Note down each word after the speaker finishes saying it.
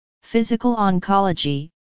Physical oncology,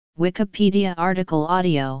 Wikipedia article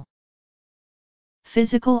audio.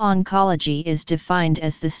 Physical oncology is defined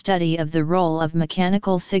as the study of the role of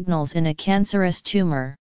mechanical signals in a cancerous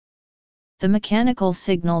tumor. The mechanical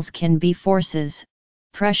signals can be forces,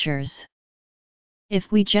 pressures.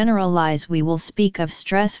 If we generalize, we will speak of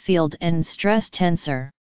stress field and stress tensor.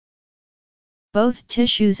 Both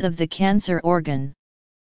tissues of the cancer organ.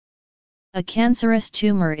 A cancerous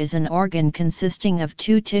tumor is an organ consisting of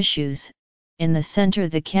two tissues, in the center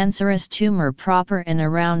the cancerous tumor proper and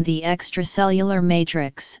around the extracellular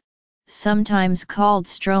matrix, sometimes called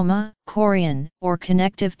stroma, chorion, or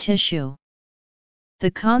connective tissue.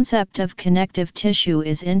 The concept of connective tissue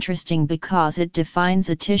is interesting because it defines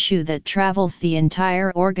a tissue that travels the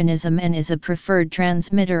entire organism and is a preferred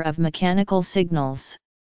transmitter of mechanical signals.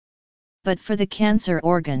 But for the cancer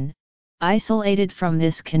organ, isolated from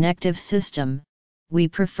this connective system, we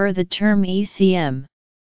prefer the term ECM.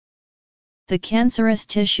 The cancerous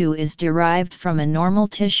tissue is derived from a normal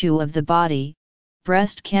tissue of the body.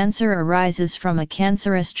 Breast cancer arises from a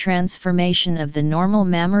cancerous transformation of the normal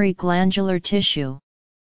mammary glandular tissue.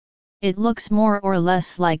 It looks more or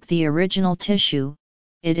less like the original tissue.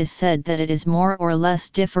 It is said that it is more or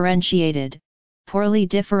less differentiated. Poorly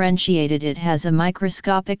differentiated, it has a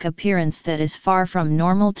microscopic appearance that is far from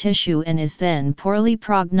normal tissue and is then poorly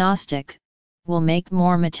prognostic, will make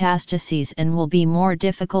more metastases and will be more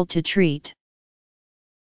difficult to treat.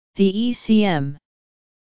 The ECM.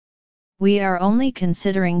 We are only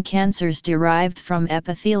considering cancers derived from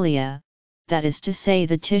epithelia, that is to say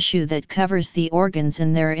the tissue that covers the organs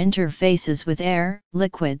and their interfaces with air,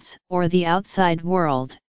 liquids, or the outside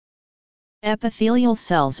world. Epithelial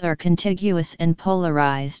cells are contiguous and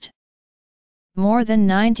polarized. More than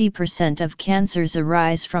 90% of cancers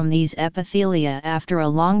arise from these epithelia after a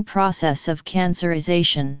long process of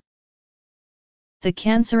cancerization. The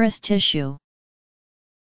cancerous tissue.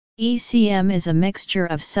 ECM is a mixture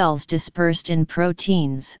of cells dispersed in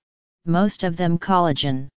proteins, most of them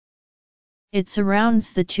collagen. It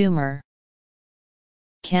surrounds the tumor.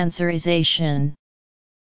 Cancerization.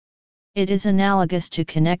 It is analogous to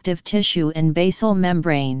connective tissue and basal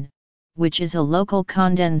membrane, which is a local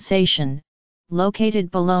condensation,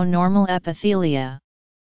 located below normal epithelia.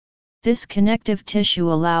 This connective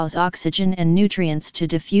tissue allows oxygen and nutrients to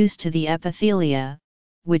diffuse to the epithelia,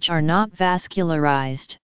 which are not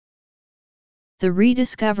vascularized. The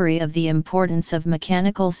rediscovery of the importance of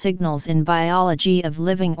mechanical signals in biology of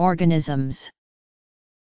living organisms.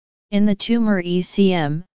 In the tumor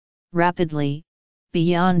ECM, rapidly,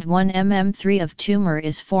 beyond 1 mm of tumor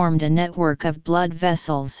is formed a network of blood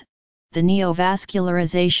vessels, the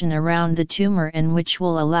neovascularization around the tumor, and which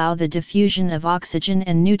will allow the diffusion of oxygen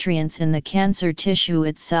and nutrients in the cancer tissue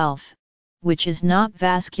itself, which is not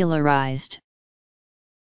vascularized.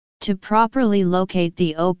 To properly locate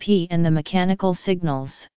the OP and the mechanical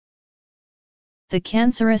signals. The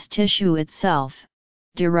cancerous tissue itself,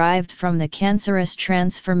 derived from the cancerous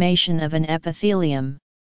transformation of an epithelium.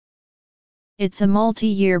 It's a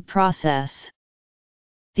multi-year process.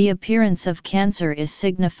 The appearance of cancer is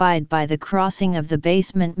signified by the crossing of the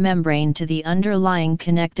basement membrane to the underlying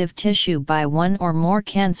connective tissue by one or more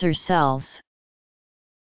cancer cells.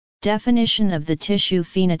 Definition of the tissue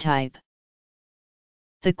phenotype.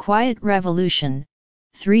 The quiet revolution,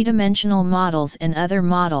 three-dimensional models and other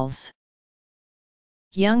models.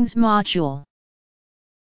 Young's module.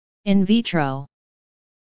 In vitro.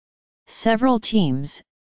 Several teams,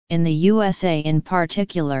 in the USA in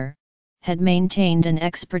particular, had maintained an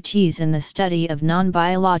expertise in the study of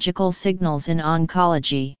non-biological signals in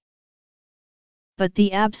oncology. But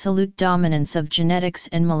the absolute dominance of genetics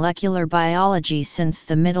and molecular biology since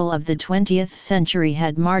the middle of the 20th century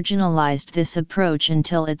had marginalized this approach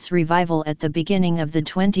until its revival at the beginning of the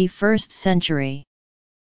 21st century.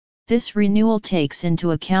 This renewal takes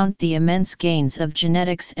into account the immense gains of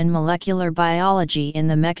genetics and molecular biology in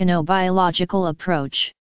the mechanobiological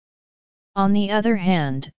approach. On the other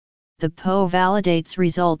hand, the PO validates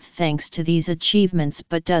results thanks to these achievements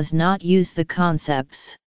but does not use the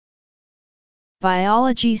concepts.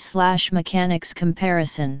 Biology/mechanics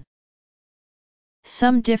comparison.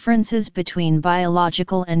 Some differences between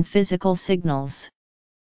biological and physical signals.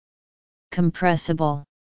 Compressible.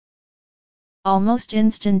 Almost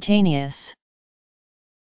instantaneous.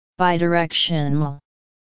 Bidirectional.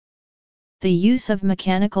 The use of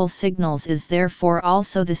mechanical signals is therefore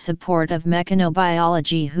also the support of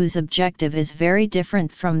mechanobiology, whose objective is very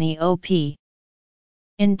different from the OP.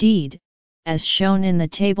 Indeed, as shown in the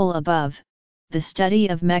table above, the study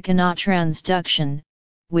of mechanotransduction,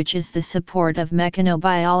 which is the support of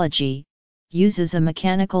mechanobiology, uses a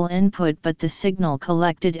mechanical input, but the signal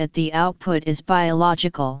collected at the output is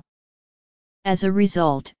biological. As a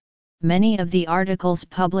result, many of the articles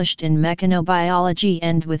published in mechanobiology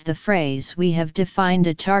end with the phrase "we have defined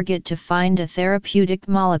a target to find a therapeutic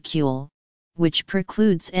molecule," which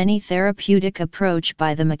precludes any therapeutic approach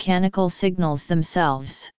by the mechanical signals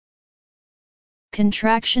themselves.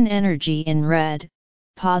 Contraction energy in red,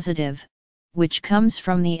 positive, which comes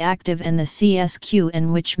from the active and the CSQ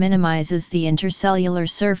and which minimizes the intercellular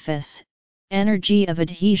surface, energy of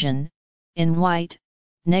adhesion, in white,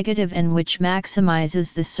 negative and which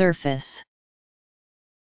maximizes the surface.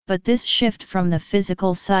 But this shift from the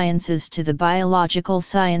physical sciences to the biological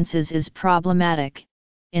sciences is problematic,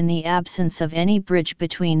 in the absence of any bridge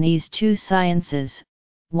between these two sciences,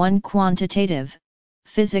 one quantitative,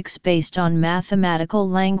 physics based on mathematical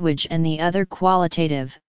language, and the other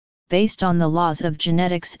qualitative, based on the laws of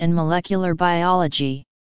genetics and molecular biology.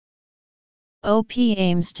 OP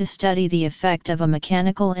aims to study the effect of a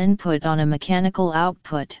mechanical input on a mechanical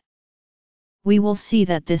output. We will see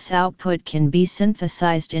that this output can be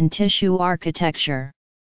synthesized in tissue architecture.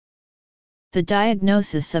 The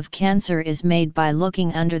diagnosis of cancer is made by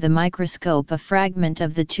looking under the microscope a fragment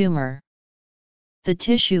of the tumor. The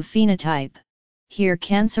tissue phenotype, here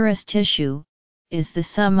cancerous tissue, is the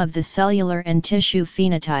sum of the cellular and tissue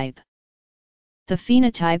phenotype. The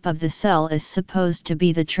phenotype of the cell is supposed to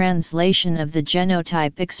be the translation of the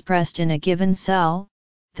genotype expressed in a given cell.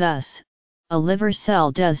 Thus, a liver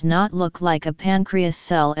cell does not look like a pancreas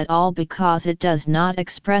cell at all because it does not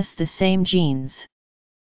express the same genes.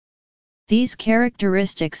 These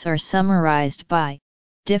characteristics are summarized by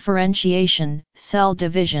differentiation, cell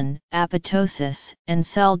division, apoptosis, and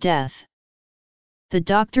cell death. The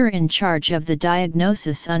doctor in charge of the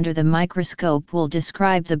diagnosis under the microscope will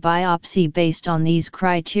describe the biopsy based on these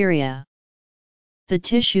criteria. The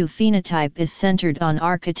tissue phenotype is centered on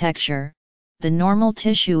architecture. The normal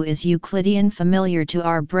tissue is Euclidean, familiar to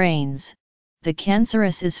our brains. The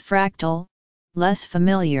cancerous is fractal, less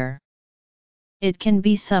familiar. It can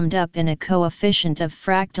be summed up in a coefficient of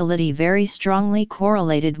fractality very strongly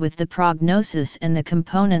correlated with the prognosis and the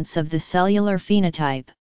components of the cellular phenotype.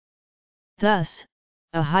 Thus,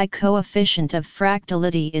 a high coefficient of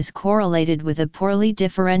fractality is correlated with a poorly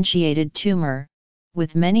differentiated tumor,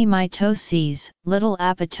 with many mitoses, little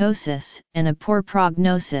apoptosis, and a poor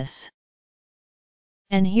prognosis.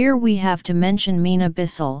 And here we have to mention mean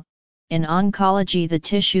abyssal. In oncology, the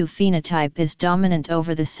tissue phenotype is dominant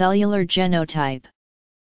over the cellular genotype.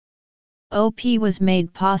 OP was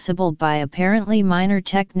made possible by apparently minor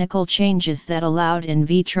technical changes that allowed in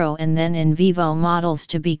vitro and then in vivo models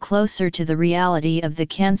to be closer to the reality of the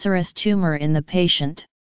cancerous tumor in the patient.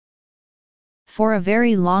 For a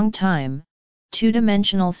very long time,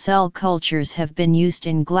 two-dimensional cell cultures have been used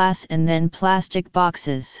in glass and then plastic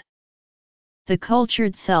boxes. The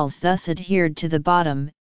cultured cells thus adhered to the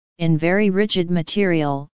bottom, in very rigid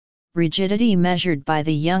material, rigidity measured by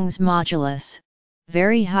the Young's modulus,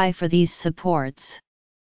 very high for these supports.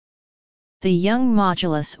 The Young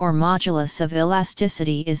modulus or modulus of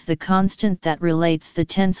elasticity is the constant that relates the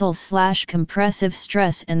tensile/compressive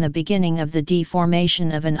stress and the beginning of the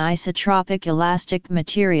deformation of an isotropic elastic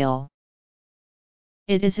material.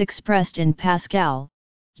 It is expressed in Pascal,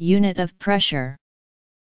 unit of pressure.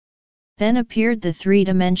 Then appeared the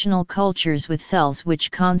three-dimensional cultures with cells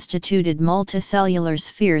which constituted multicellular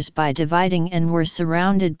spheres by dividing and were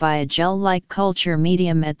surrounded by a gel-like culture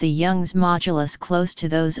medium at the Young's modulus close to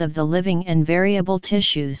those of the living and variable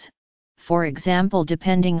tissues, for example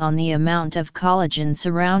depending on the amount of collagen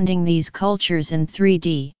surrounding these cultures in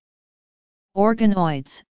 3D.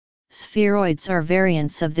 Organoids, spheroids are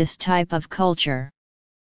variants of this type of culture.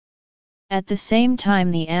 At the same time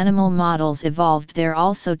the animal models evolved there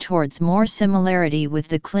also towards more similarity with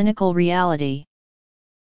the clinical reality.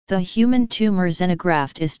 The human tumor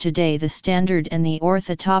xenograft is today the standard and the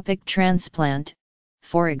orthotopic transplant,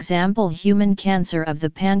 for example human cancer of the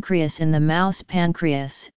pancreas in the mouse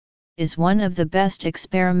pancreas, is one of the best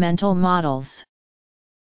experimental models.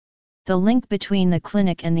 The link between the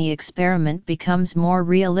clinic and the experiment becomes more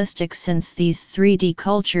realistic since these 3D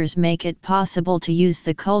cultures make it possible to use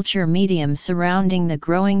the culture medium surrounding the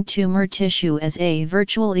growing tumor tissue as a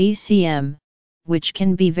virtual ECM, which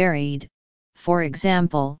can be varied, for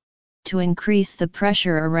example, to increase the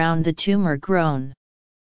pressure around the tumor grown.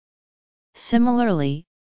 Similarly,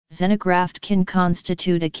 xenograft can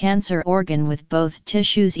constitute a cancer organ with both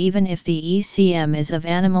tissues even if the ECM is of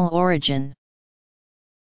animal origin.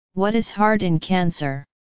 What is hard in cancer?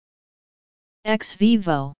 Ex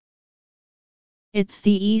vivo. It's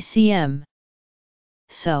the ECM.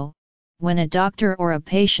 So, when a doctor or a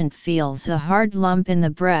patient feels a hard lump in the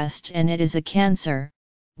breast and it is a cancer,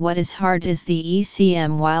 what is hard is the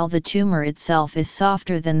ECM while the tumor itself is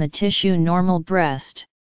softer than the tissue normal breast.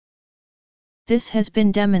 This has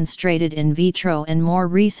been demonstrated in vitro and more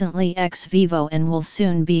recently ex vivo and will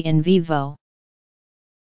soon be in vivo.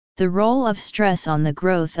 The role of stress on the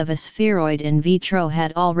growth of a spheroid in vitro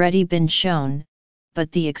had already been shown, but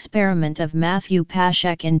the experiment of Matthew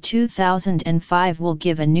Paszek in 2005 will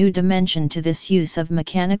give a new dimension to this use of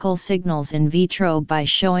mechanical signals in vitro by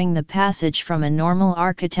showing the passage from a normal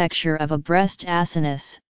architecture of a breast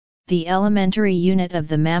acinus, the elementary unit of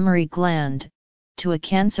the mammary gland, to a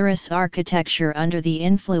cancerous architecture under the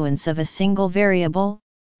influence of a single variable,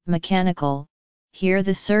 mechanical, here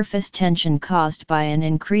the surface tension caused by an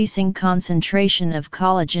increasing concentration of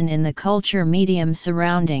collagen in the culture medium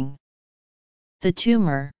surrounding the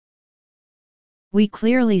tumor. We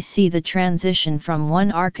clearly see the transition from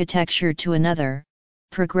one architecture to another,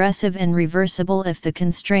 progressive and reversible if the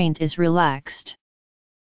constraint is relaxed.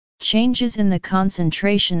 Changes in the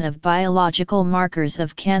concentration of biological markers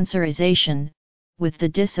of cancerization, with the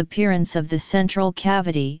disappearance of the central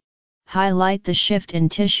cavity, highlight the shift in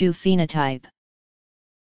tissue phenotype.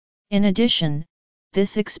 In addition,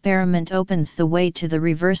 this experiment opens the way to the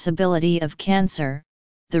reversibility of cancer,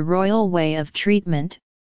 the royal way of treatment,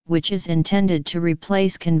 which is intended to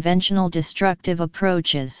replace conventional destructive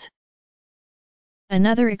approaches.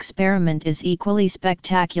 Another experiment is equally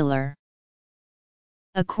spectacular.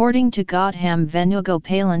 According to Gautam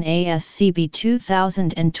Venugopalan ASCB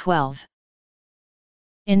 2012.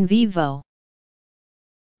 In vivo.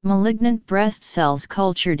 Malignant breast cells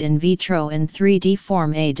cultured in vitro in 3D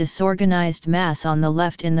form a disorganized mass on the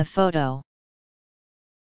left in the photo.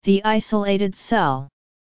 The isolated cell.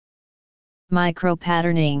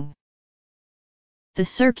 Micropatterning. The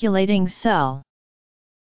circulating cell.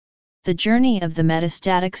 The journey of the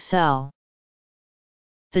metastatic cell.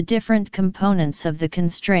 The different components of the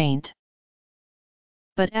constraint.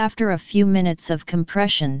 But after a few minutes of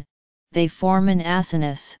compression, they form an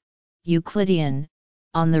acinus, Euclidean,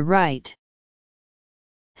 on the right.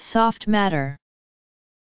 Soft matter.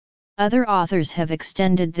 Other authors have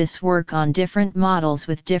extended this work on different models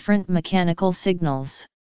with different mechanical signals.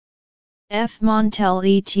 F. Montel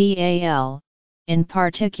et al., in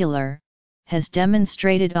particular, has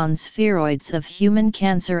demonstrated on spheroids of human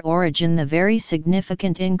cancer origin the very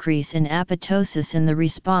significant increase in apoptosis in the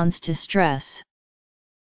response to stress.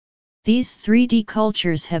 These 3D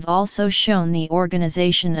cultures have also shown the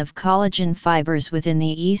organization of collagen fibers within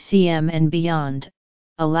the ECM and beyond,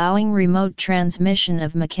 allowing remote transmission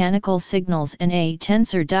of mechanical signals and a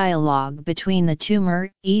tensor dialogue between the tumor,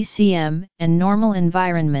 ECM, and normal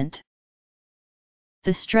environment.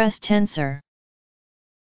 The stress tensor.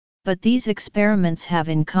 But these experiments have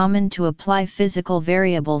in common to apply physical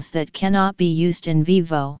variables that cannot be used in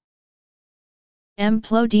vivo. M.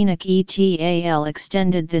 Plodinic et al.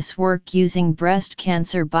 Extended this work using breast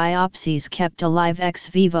cancer biopsies kept alive ex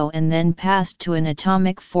vivo and then passed to an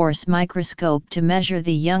atomic force microscope to measure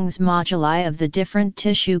the Young's moduli of the different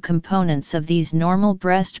tissue components of these normal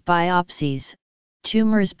breast biopsies,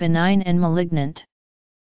 tumors benign and malignant.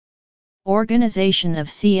 Organization of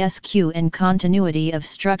CSQ and continuity of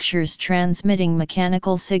structures transmitting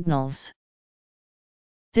mechanical signals.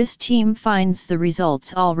 This team finds the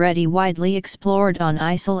results already widely explored on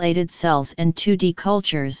isolated cells and 2D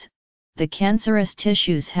cultures. The cancerous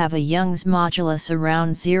tissues have a Young's modulus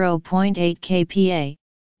around 0.8 kPa,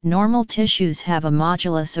 normal tissues have a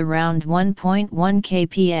modulus around 1.1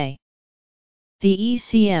 kPa. The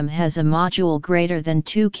ECM has a module greater than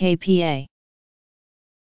 2 kPa.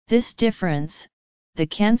 This difference, the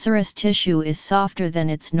cancerous tissue is softer than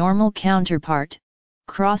its normal counterpart,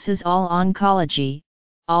 crosses all oncology,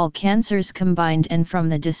 all cancers combined and from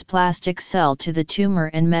the dysplastic cell to the tumor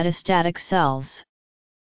and metastatic cells.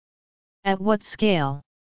 At what scale?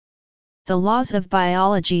 The laws of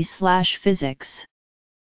biology/physics.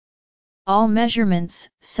 All measurements,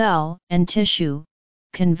 cell and tissue,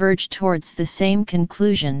 converge towards the same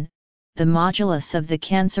conclusion. The modulus of the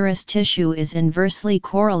cancerous tissue is inversely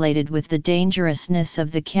correlated with the dangerousness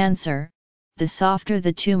of the cancer. The softer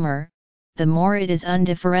the tumor, the more it is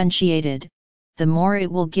undifferentiated, the more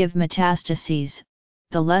it will give metastases,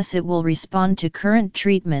 the less it will respond to current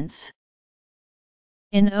treatments.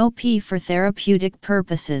 In OP for therapeutic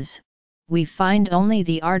purposes, we find only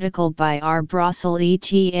the article by R. Brossel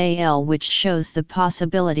et al. Which shows the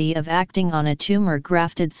possibility of acting on a tumor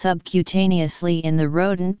grafted subcutaneously in the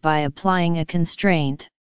rodent by applying a constraint.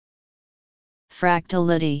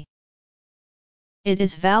 Fractality. It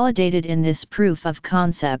is validated in this proof of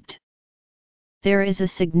concept. There is a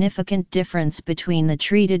significant difference between the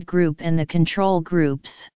treated group and the control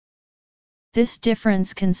groups. This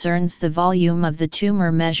difference concerns the volume of the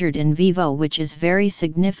tumor measured in vivo, which is very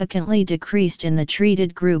significantly decreased in the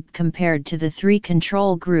treated group compared to the 3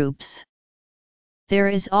 control groups. There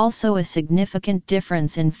is also a significant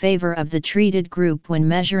difference in favor of the treated group when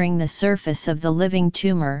measuring the surface of the living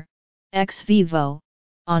tumor, ex vivo,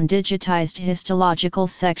 on digitized histological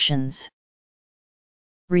sections.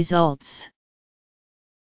 Results.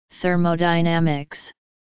 Thermodynamics.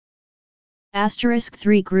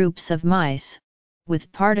 3 groups of mice,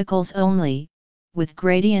 with particles only, with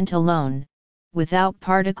gradient alone, without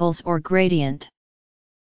particles or gradient.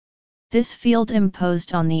 This field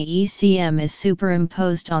imposed on the ECM is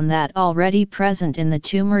superimposed on that already present in the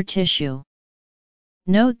tumor tissue.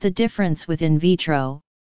 Note the difference with in vitro.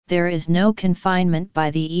 There is no confinement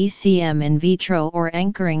by the ECM in vitro or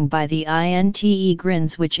anchoring by the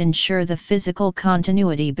integrins, which ensure the physical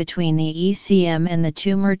continuity between the ECM and the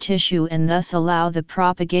tumor tissue and thus allow the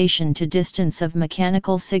propagation to distance of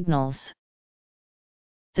mechanical signals.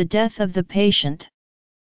 The death of the patient.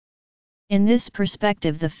 In this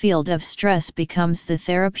perspective, the field of stress becomes the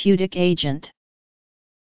therapeutic agent.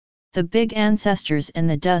 The big ancestors and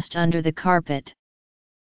the dust under the carpet.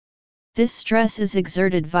 This stress is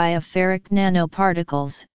exerted via ferric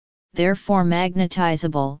nanoparticles, therefore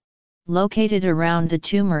magnetizable, located around the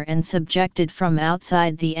tumor and subjected from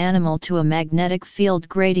outside the animal to a magnetic field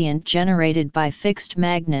gradient generated by fixed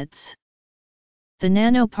magnets. The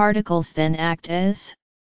nanoparticles then act as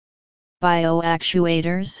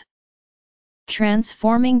bioactuators,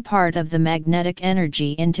 transforming part of the magnetic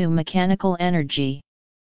energy into mechanical energy.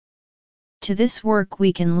 To this work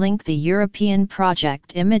we can link the European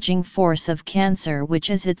project Imaging Force of Cancer, which,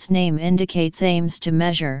 as its name indicates, aims to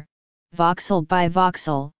measure, voxel by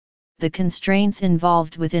voxel, the constraints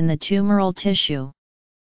involved within the tumoral tissue.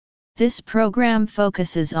 This program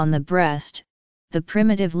focuses on the breast, the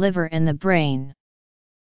primitive liver and the brain.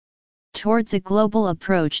 Towards a global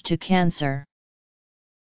approach to cancer.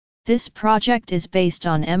 This project is based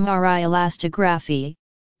on MRI elastography,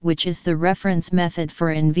 which is the reference method for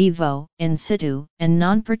in vivo, in situ, and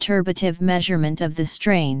non-perturbative measurement of the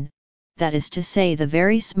strain, that is to say, the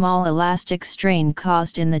very small elastic strain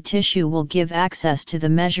caused in the tissue will give access to the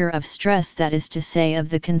measure of stress, that is to say, of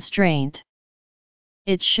the constraint.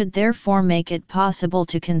 It should therefore make it possible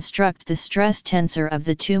to construct the stress tensor of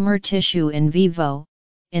the tumor tissue in vivo,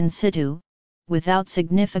 in situ, without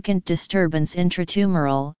significant disturbance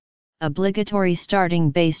intratumoral, obligatory starting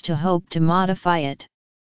base to hope to modify it.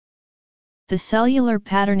 The cellular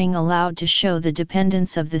patterning allowed to show the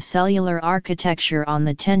dependence of the cellular architecture on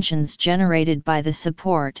the tensions generated by the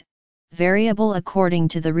support, variable according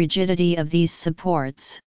to the rigidity of these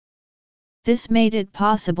supports. This made it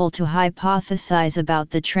possible to hypothesize about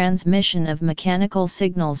the transmission of mechanical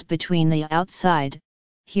signals between the outside,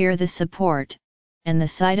 here the support, and the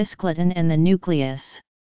cytoskeleton and the nucleus.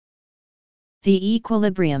 The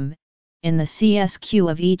equilibrium, in the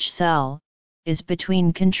CSQ of each cell, is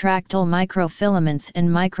between contractile microfilaments and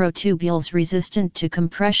microtubules resistant to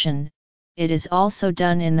compression. It is also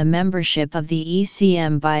done in the membership of the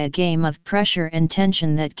ECM by a game of pressure and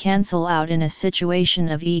tension that cancel out in a situation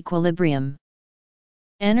of equilibrium.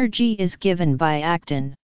 Energy is given by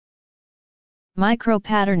actin.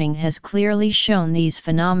 Micropatterning has clearly shown these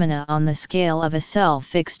phenomena on the scale of a cell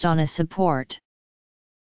fixed on a support.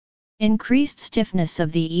 Increased stiffness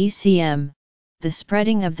of the ECM, the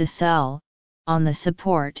spreading of the cell, on the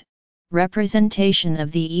support, representation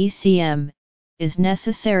of the ECM, is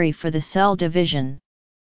necessary for the cell division.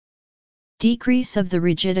 Decrease of the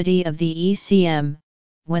rigidity of the ECM.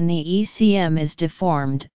 When the ECM is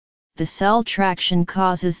deformed, the cell traction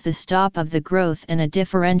causes the stop of the growth and a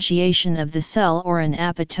differentiation of the cell, or an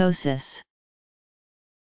apoptosis.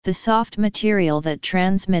 The soft material that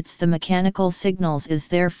transmits the mechanical signals is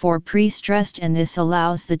therefore pre-stressed, and this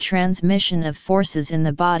allows the transmission of forces in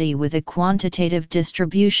the body with a quantitative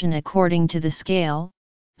distribution according to the scale.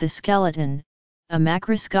 The skeleton, a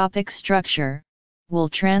macroscopic structure, will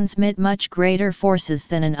transmit much greater forces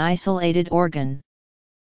than an isolated organ.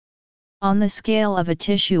 On the scale of a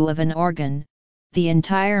tissue of an organ, the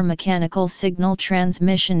entire mechanical signal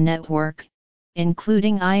transmission network,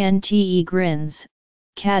 including integrins,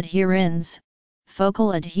 cadherins,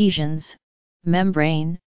 focal adhesions,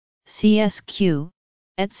 membrane, CSQ,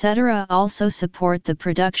 etc., also support the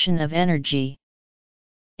production of energy.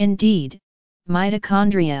 Indeed,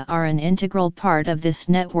 mitochondria are an integral part of this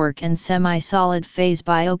network, and semi-solid phase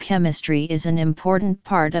biochemistry is an important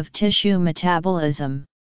part of tissue metabolism.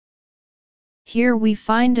 Here we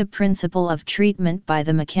find a principle of treatment by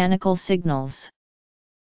the mechanical signals.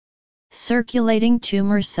 Circulating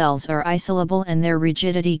tumor cells are isolable and their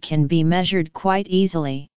rigidity can be measured quite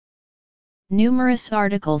easily. Numerous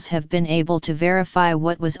articles have been able to verify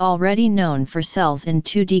what was already known for cells in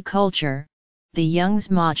 2D culture. The Young's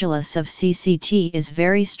modulus of CCT is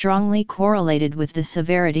very strongly correlated with the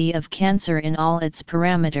severity of cancer in all its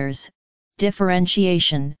parameters: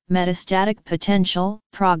 differentiation, metastatic potential,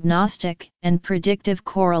 prognostic, and predictive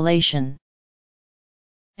correlation.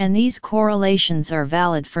 And these correlations are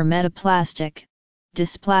valid for metaplastic,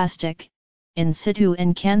 dysplastic, in situ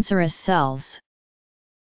and cancerous cells.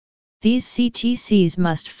 These CTCs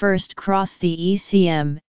must first cross the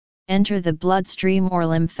ECM, enter the bloodstream or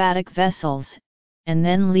lymphatic vessels, and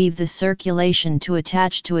then leave the circulation to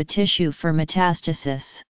attach to a tissue for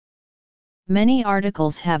metastasis. Many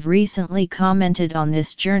articles have recently commented on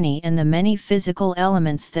this journey and the many physical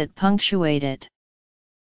elements that punctuate it.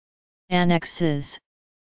 Annexes.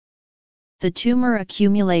 The tumor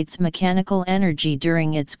accumulates mechanical energy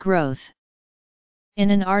during its growth. In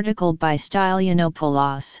an article by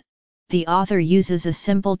Stylianopoulos, the author uses a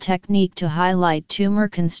simple technique to highlight tumor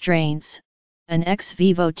constraints. An ex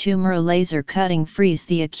vivo tumor laser cutting frees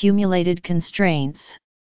the accumulated constraints.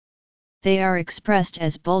 They are expressed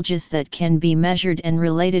as bulges that can be measured and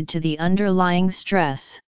related to the underlying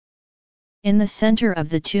stress. In the center of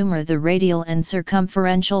the tumor, the radial and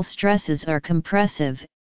circumferential stresses are compressive.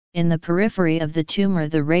 In the periphery of the tumor,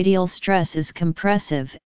 the radial stress is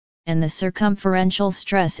compressive, and the circumferential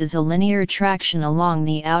stress is a linear traction along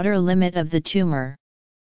the outer limit of the tumor.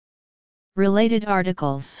 Related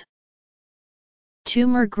articles.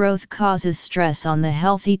 Tumor growth causes stress on the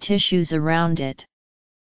healthy tissues around it.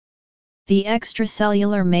 The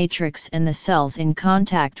extracellular matrix and the cells in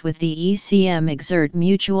contact with the ECM exert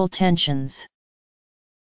mutual tensions.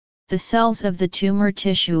 The cells of the tumor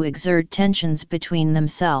tissue exert tensions between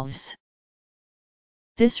themselves.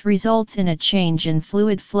 This results in a change in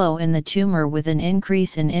fluid flow in the tumor with an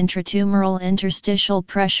increase in intratumoral interstitial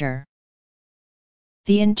pressure.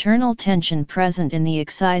 The internal tension present in the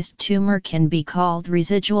excised tumor can be called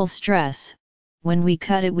residual stress. When we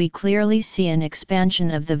cut it, we clearly see an expansion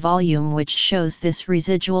of the volume which shows this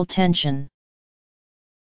residual tension.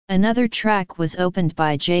 Another track was opened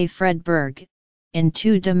by J. Fredberg, in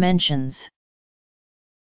 2 dimensions.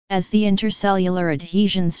 As the intercellular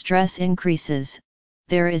adhesion stress increases,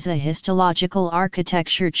 there is a histological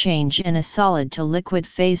architecture change and a solid to liquid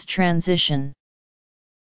phase transition.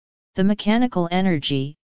 The mechanical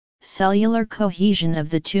energy, cellular cohesion of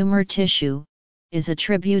the tumor tissue, is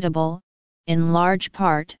attributable, in large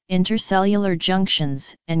part, intercellular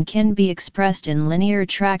junctions, and can be expressed in linear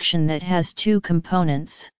traction that has 2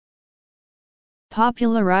 components.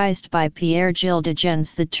 Popularized by Pierre-Gilles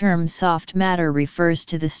Degens, the term soft matter refers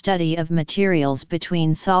to the study of materials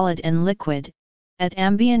between solid and liquid, at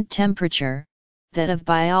ambient temperature. That of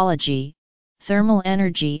biology, thermal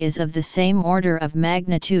energy is of the same order of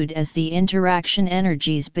magnitude as the interaction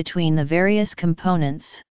energies between the various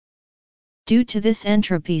components. Due to this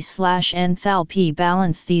entropy/enthalpy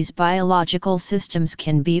balance, these biological systems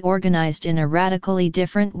can be organized in a radically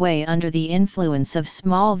different way under the influence of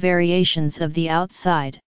small variations of the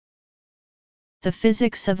outside. The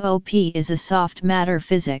physics of OP is a soft matter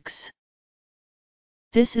physics.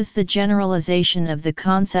 This is the generalization of the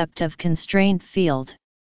concept of constraint field.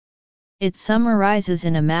 It summarizes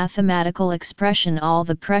in a mathematical expression all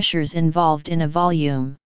the pressures involved in a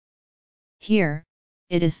volume. Here,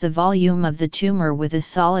 it is the volume of the tumor with a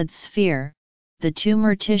solid sphere, the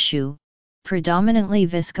tumor tissue, predominantly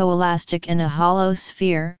viscoelastic, and a hollow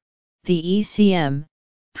sphere, the ECM,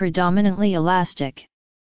 predominantly elastic.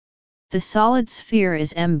 The solid sphere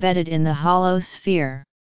is embedded in the hollow sphere.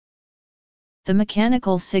 The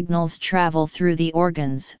mechanical signals travel through the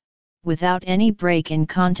organs, without any break in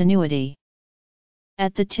continuity.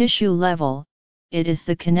 At the tissue level, it is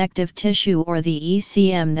the connective tissue or the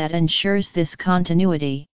ECM that ensures this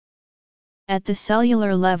continuity. At the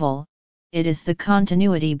cellular level, it is the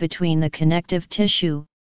continuity between the connective tissue,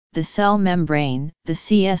 the cell membrane, the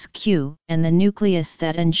CSQ, and the nucleus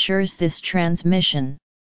that ensures this transmission.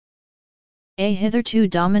 A hitherto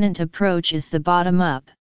dominant approach is the bottom-up.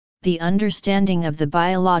 The understanding of the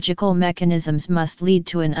biological mechanisms must lead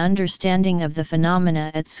to an understanding of the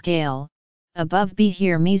phenomena at scale, above B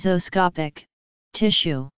here mesoscopic,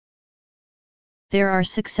 tissue. There are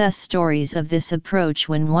success stories of this approach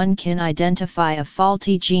when one can identify a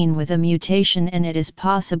faulty gene with a mutation and it is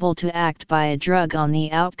possible to act by a drug on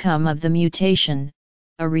the outcome of the mutation,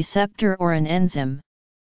 a receptor or an enzyme.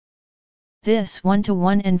 This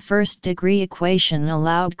 1-to-1 and first-degree equation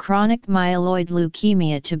allowed chronic myeloid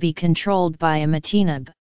leukemia to be controlled by imatinib.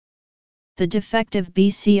 The defective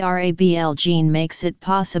BCR-ABL gene makes it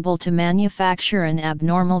possible to manufacture an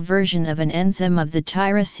abnormal version of an enzyme of the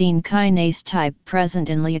tyrosine kinase type present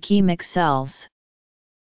in leukemic cells.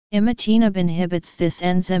 Imatinib inhibits this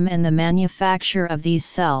enzyme and the manufacture of these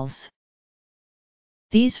cells.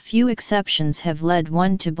 These few exceptions have led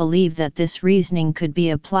one to believe that this reasoning could be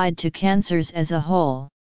applied to cancers as a whole.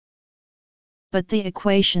 But the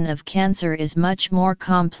equation of cancer is much more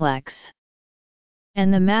complex.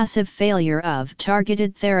 And the massive failure of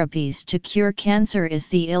targeted therapies to cure cancer is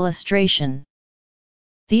the illustration.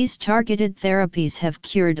 These targeted therapies have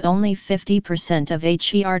cured only 50% of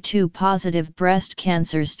HER2-positive breast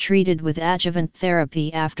cancers treated with adjuvant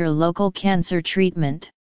therapy after local cancer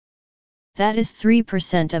treatment. That is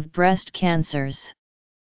 3% of breast cancers.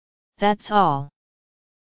 That's all.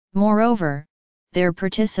 Moreover, their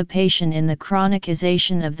participation in the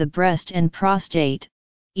chronicization of the breast and prostate,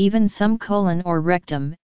 even some colon or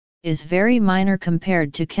rectum, is very minor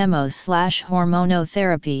compared to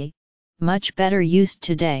chemo/hormonotherapy, much better used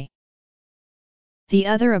today. The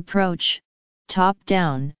other approach,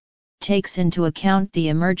 top-down, takes into account the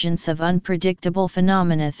emergence of unpredictable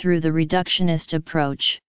phenomena through the reductionist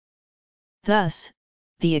approach. Thus,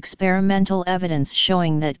 the experimental evidence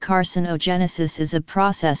showing that carcinogenesis is a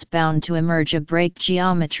process bound to emerge a break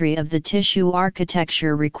geometry of the tissue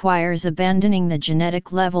architecture requires abandoning the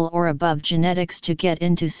genetic level or above genetics to get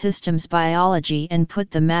into systems biology and put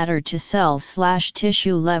the matter to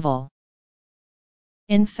cell/tissue level.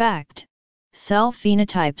 In fact, cell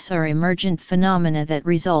phenotypes are emergent phenomena that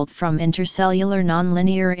result from intercellular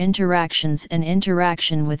nonlinear interactions and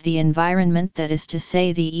interaction with the environment, that is to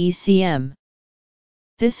say the ECM.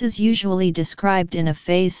 This is usually described in a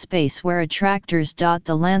phase space where attractors dot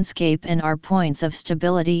the landscape and are points of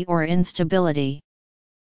stability or instability.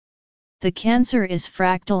 The cancer is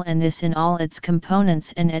fractal, and this in all its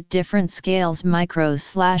components and at different scales,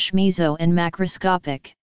 micro/meso and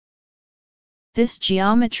macroscopic. This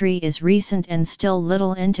geometry is recent and still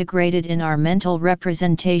little integrated in our mental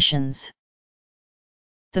representations.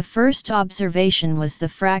 The first observation was the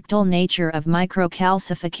fractal nature of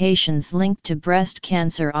microcalcifications linked to breast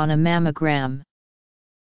cancer on a mammogram.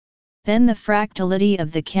 Then the fractality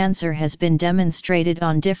of the cancer has been demonstrated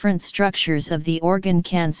on different structures of the organ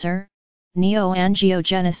cancer,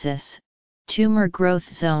 neoangiogenesis, tumor growth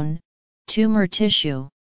zone, tumor tissue.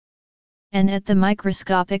 And at the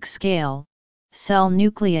microscopic scale, cell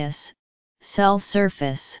nucleus, cell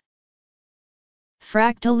surface.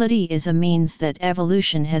 Fractality is a means that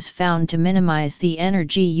evolution has found to minimize the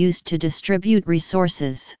energy used to distribute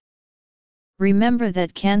resources. Remember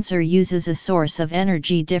that cancer uses a source of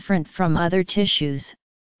energy different from other tissues,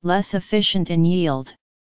 less efficient in yield.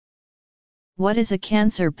 What is a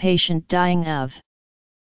cancer patient dying of?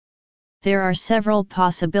 There are several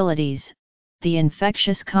possibilities: the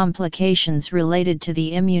infectious complications related to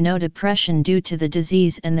the immunodepression due to the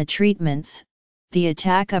disease and the treatments, the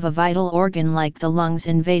attack of a vital organ like the lungs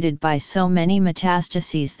invaded by so many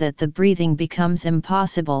metastases that the breathing becomes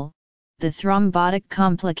impossible, the thrombotic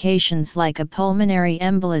complications like a pulmonary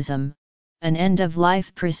embolism, an end of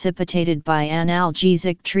life precipitated by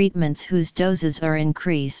analgesic treatments whose doses are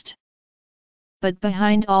increased. But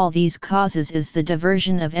behind all these causes is the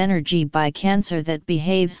diversion of energy by cancer that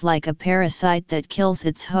behaves like a parasite that kills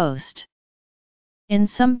its host. In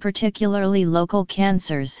some particularly local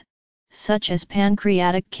cancers, such as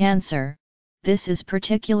pancreatic cancer, this is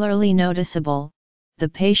particularly noticeable. The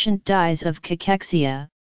patient dies of cachexia,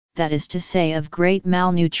 that is to say of great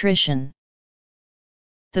malnutrition.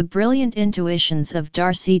 The brilliant intuitions of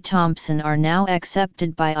Darcy Thompson are now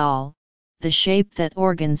accepted by all. The shape that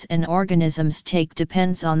organs and organisms take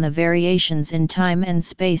depends on the variations in time and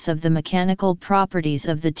space of the mechanical properties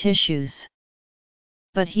of the tissues.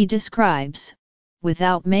 But he describes,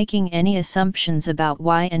 without making any assumptions about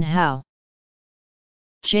why and how.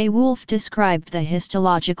 J. Wolfe described the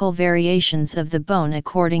histological variations of the bone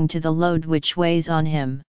according to the load which weighs on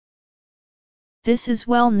him. This is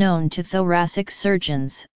well known to thoracic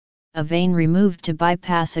surgeons. A vein removed to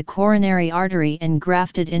bypass a coronary artery and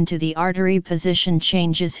grafted into the artery position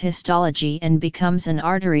changes histology and becomes an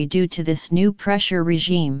artery due to this new pressure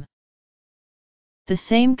regime. The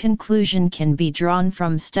same conclusion can be drawn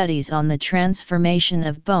from studies on the transformation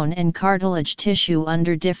of bone and cartilage tissue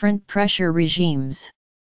under different pressure regimes.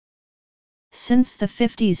 Since the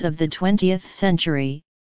 50s of the 20th century,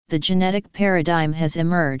 the genetic paradigm has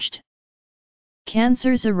emerged.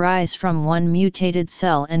 Cancers arise from one mutated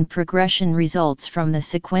cell, and progression results from the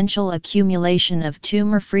sequential accumulation of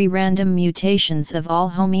tumor-free random mutations of all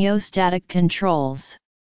homeostatic controls.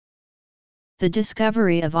 The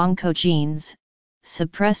discovery of oncogenes,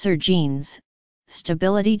 suppressor genes,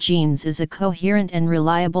 stability genes is a coherent and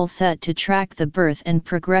reliable set to track the birth and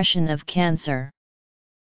progression of cancer.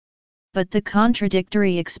 But the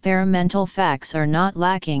contradictory experimental facts are not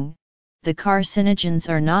lacking. The carcinogens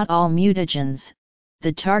are not all mutagens.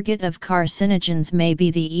 The target of carcinogens may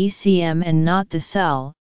be the ECM and not the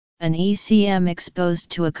cell. An ECM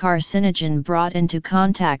exposed to a carcinogen brought into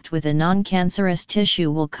contact with a non-cancerous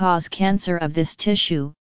tissue will cause cancer of this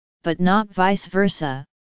tissue, but not vice versa.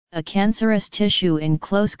 A cancerous tissue in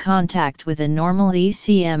close contact with a normal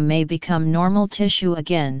ECM may become normal tissue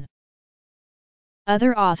again.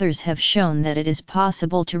 Other authors have shown that it is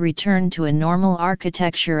possible to return to a normal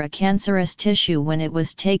architecture a cancerous tissue when it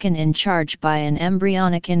was taken in charge by an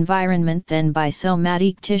embryonic environment than by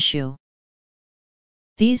somatic tissue.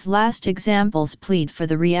 These last examples plead for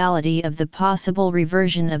the reality of the possible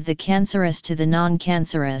reversion of the cancerous to the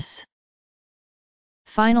non-cancerous.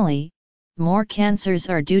 Finally, more cancers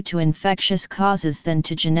are due to infectious causes than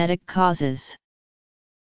to genetic causes.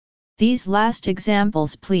 These last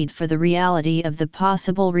examples plead for the reality of the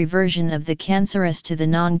possible reversion of the cancerous to the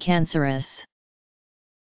non-cancerous.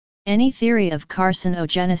 Any theory of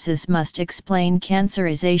carcinogenesis must explain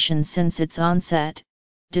cancerization since its onset,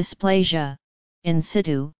 dysplasia, in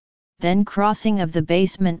situ, then crossing of the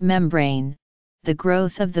basement membrane, the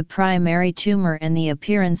growth of the primary tumor and the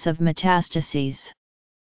appearance of metastases.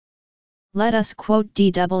 Let us quote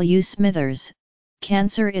D.W. Smithers: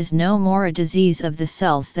 "Cancer is no more a disease of the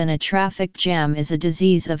cells than a traffic jam is a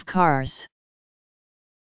disease of cars."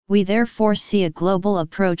 We therefore see a global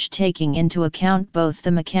approach taking into account both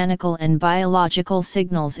the mechanical and biological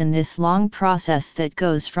signals in this long process that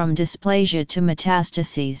goes from dysplasia to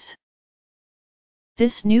metastases.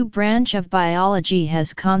 This new branch of biology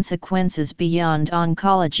has consequences beyond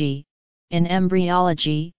oncology, in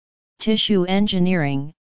embryology, tissue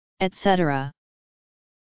engineering, etc.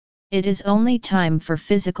 It is only time for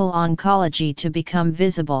physical oncology to become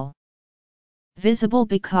visible. Visible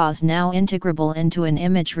because now integrable into an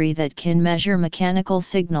imagery that can measure mechanical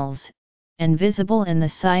signals, and visible in the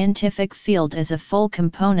scientific field as a full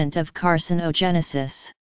component of carcinogenesis.